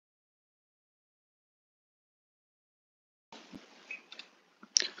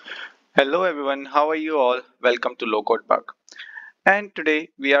Hello everyone, how are you all? Welcome to Low Code Bug. And today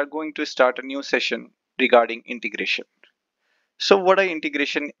we are going to start a new session regarding integration. So what a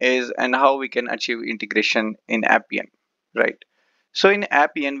integration is and how we can achieve integration in Appian, right? So in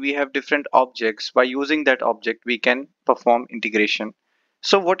Appian we have different objects. By using that object we can perform integration.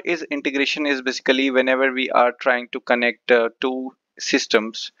 So what is integration is basically whenever we are trying to connect two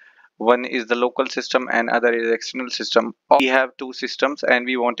systems. One is the local system and other is external system. We have two systems and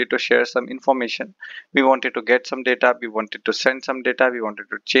we wanted to share some information. We wanted to get some data, we wanted to send some data, we wanted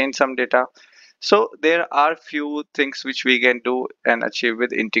to change some data. So there are few things which we can do and achieve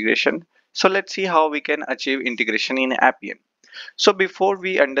with integration. So let's see how we can achieve integration in Appian. So before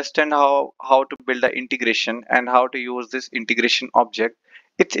we understand how to build the integration and how to use this integration object,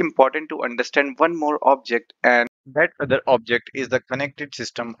 it's important to understand one more object, and that other object is the connected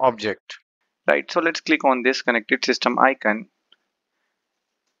system object. Right, so let's click on this connected system icon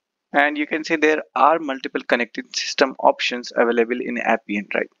and you can see there are multiple connected system options available in Appian,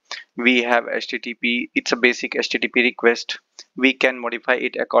 right? We have HTTP, it's a basic HTTP request. We can modify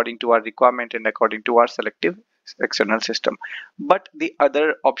it according to our requirement and according to our selective external system. But the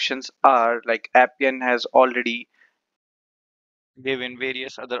other options are like Appian has already given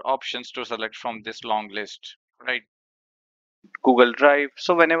various other options to select from this long list, right? Google Drive.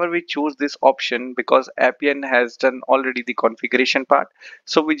 So whenever we choose this option, because Appian has done already the configuration part,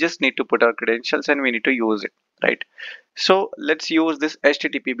 so we just need to put our credentials and we need to use it, right? So let's use this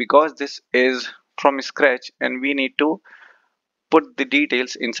HTTP because this is from scratch and we need to put the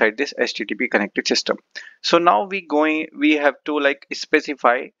details inside this HTTP connected system. So now we have to like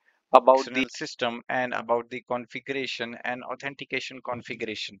specify about the external system and about the configuration and authentication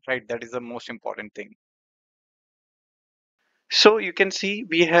configuration, right? That is the most important thing. so you can see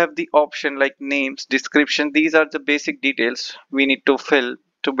we have the option like names, description. These are the basic details we need to fill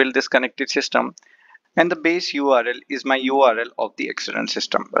to build this connected system. And the base URL is my URL of the external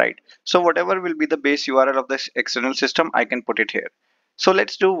system, right? So whatever will be the base URL of this external system, I can put it here. So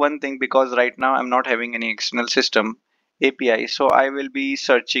let's do one thing because right now I'm not having any external system API. So I will be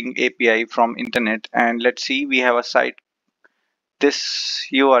searching API from internet and let's see, we have a site, this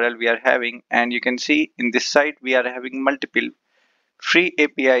URL we are having, and you can see in this site we are having multiple free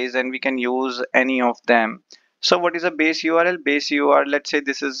APIs and we can use any of them. So what is a base URL? Base URL, let's say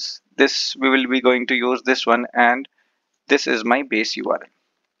this is this, we will be going to use this one and this is my base URL.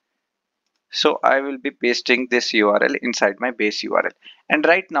 So I will be pasting this URL inside my base URL. And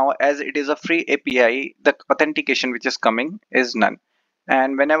right now, as it is a free API, the authentication which is coming is none.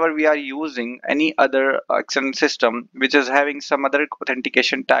 And whenever we are using any other external system which is having some other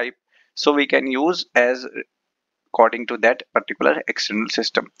authentication type, so we can use as according to that particular external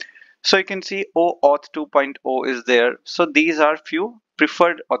system. So you can see OAuth 2.0 is there. So these are few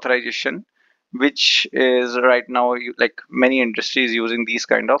preferred authorization, which is right now like many industries using these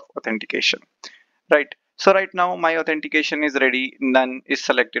kind of authentication, right? So right now my authentication is ready. None is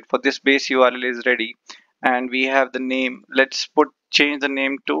selected for this base URL is ready, and we have the name. Let's change the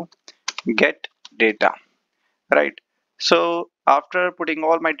name to get data, right? So after putting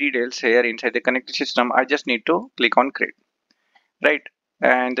all my details here inside the connected system, I just need to click on create, right?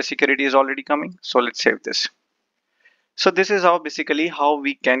 And the security is already coming, so let's save this. So this is how basically how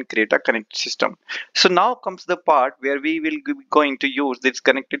we can create a connected system. So now comes the part where we will be going to use this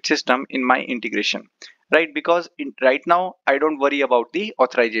connected system in my integration, right? Because right now I don't worry about the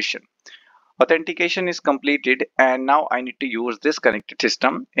authorization. Authentication is completed and now I need to use this connected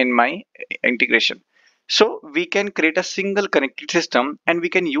system in my integration. So we can create a single connected system and we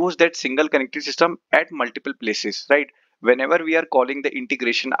can use that single connected system at multiple places, right? Whenever we are calling the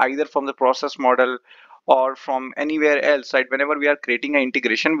integration either from the process model or from anywhere else, right? Whenever we are creating an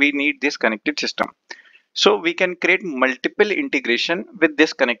integration, we need this connected system. So we can create multiple integration with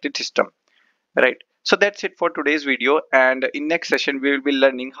this connected system, right? So that's it for today's video, and in next session we will be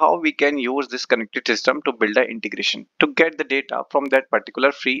learning how we can use this connected system to build an integration to get the data from that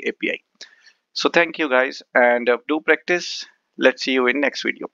particular free API. So thank you guys, and do practice. Let's see you in next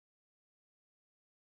video.